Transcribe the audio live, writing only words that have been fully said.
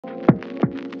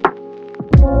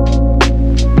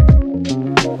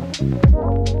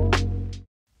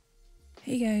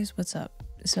guys, what's up?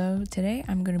 So today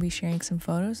I'm going to be sharing some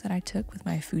photos that I took with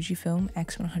my Fujifilm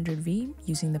X100V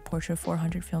using the Portra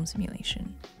 400 film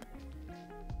simulation.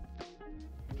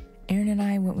 Aaron and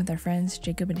I went with our friends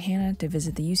Jacob and Hannah to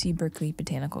visit the UC Berkeley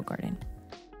Botanical Garden.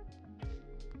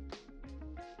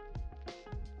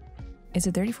 It's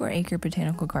a 34-acre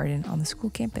botanical garden on the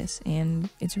school campus, and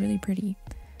it's really pretty.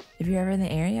 If you're ever in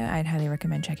the area, I'd highly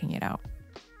recommend checking it out.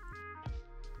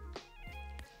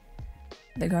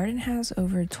 The garden has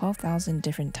over 12,000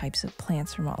 different types of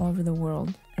plants from all over the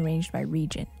world, arranged by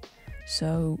region.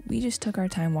 So we just took our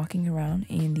time walking around,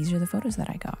 and these are the photos that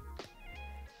I got.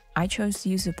 I chose to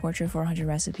use the Portra 400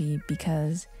 recipe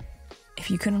because,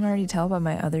 if you couldn't already tell by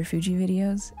my other Fuji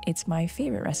videos, it's my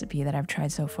favorite recipe that I've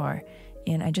tried so far,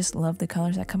 and I just love the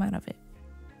colors that come out of it.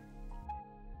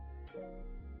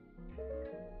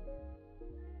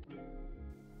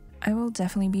 I will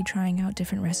definitely be trying out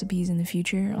different recipes in the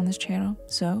future on this channel,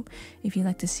 so if you'd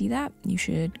like to see that, you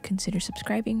should consider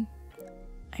subscribing.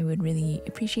 I would really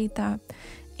appreciate that.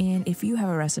 And if you have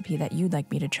a recipe that you'd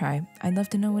like me to try, I'd love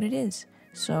to know what it is.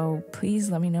 So please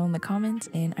let me know in the comments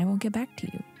and I will get back to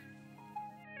you.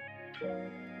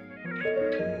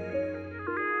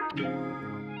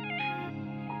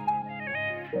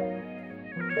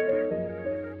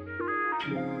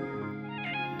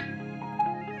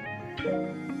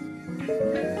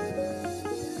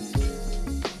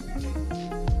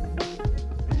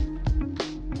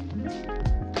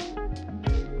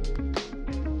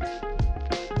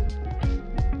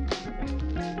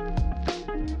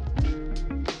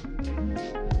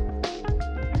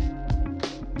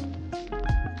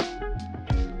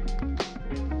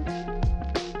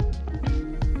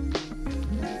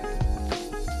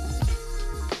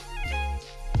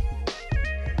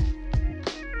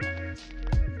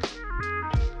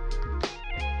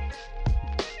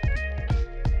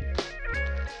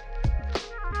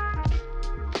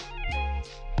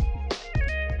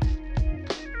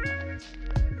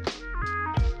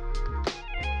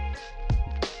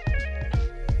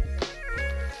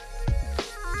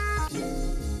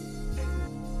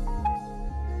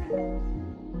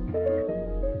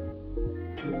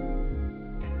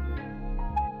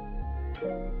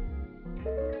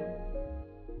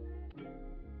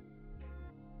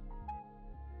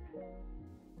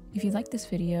 If you like this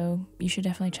video, you should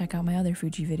definitely check out my other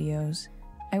Fuji videos.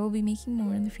 I will be making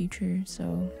more in the future,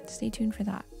 so stay tuned for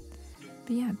that.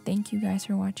 But yeah, thank you guys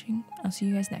for watching. I'll see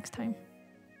you guys next time.